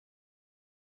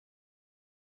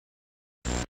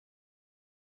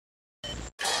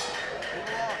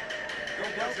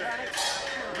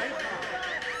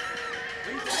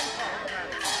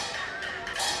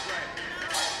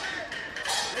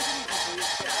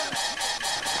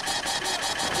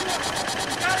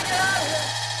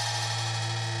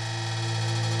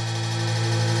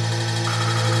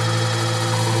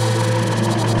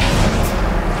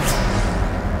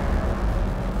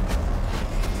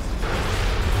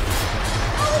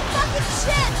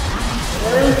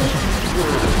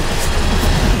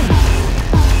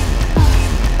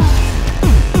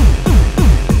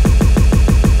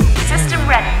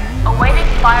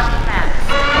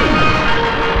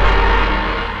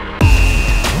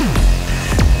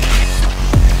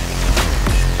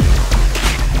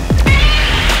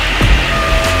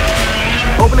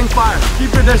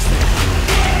Keep your distance.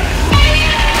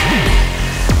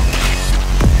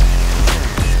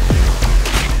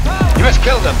 You must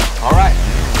kill them. All right.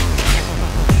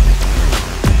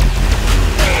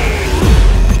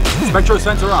 Spectro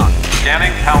sensor on.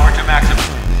 Scanning power to maximum.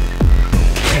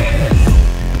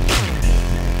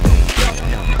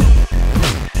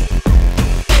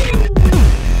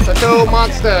 The two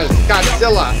monsters,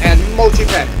 Godzilla and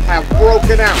Mochipet, have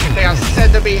broken out. They are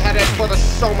said to be headed for the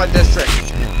Soma district.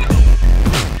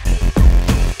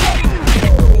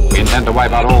 We intend to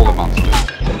wipe out all the monsters.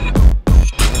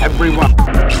 Everyone.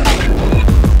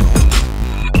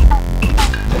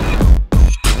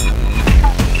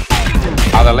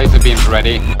 Are the laser beams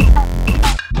ready?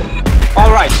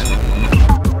 All right.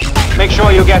 Make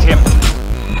sure you get him.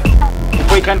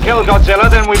 If we can kill Godzilla,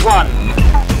 then we've won.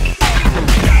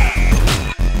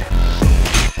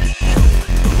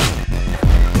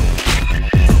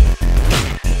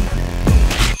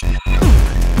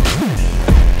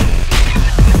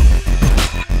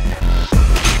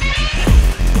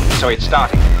 So it's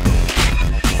starting.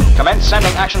 Commence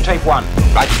sending action tape 1.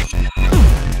 Right.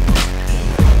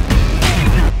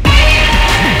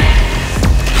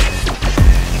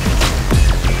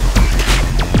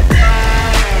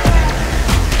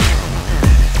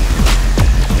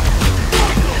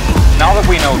 Now that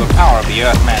we know the power of the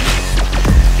Earthman,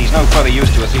 he's no further use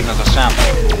to us even as a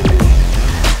sample.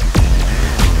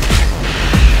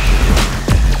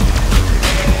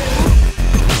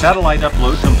 Satellite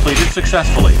upload completed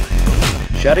successfully.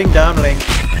 Shutting down link.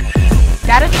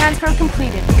 Data transfer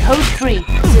completed. Code 3,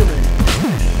 Zulu.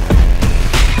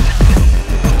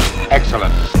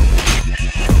 Excellent.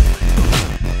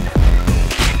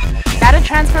 Data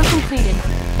transfer completed.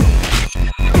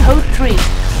 Code 3.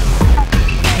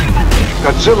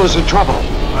 Godzilla's in trouble.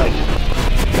 Right.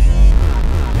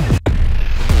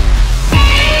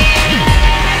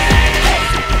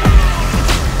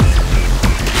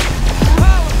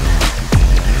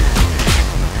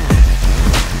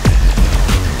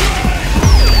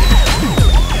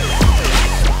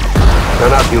 They're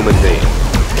not human beings.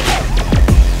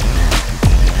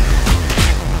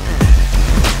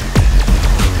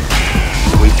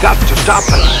 We've got to stop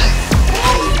them.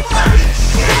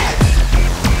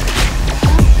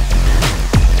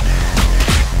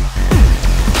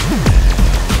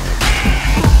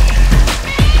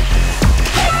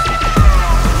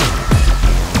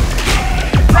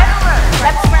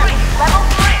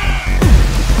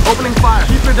 Opening fire.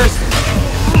 Keep your distance.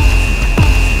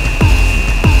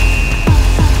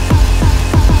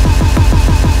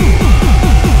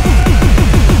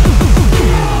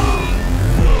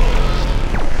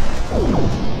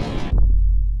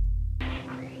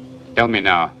 Tell me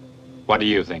now, what do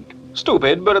you think?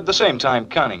 Stupid, but at the same time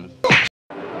cunning.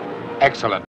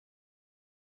 Excellent.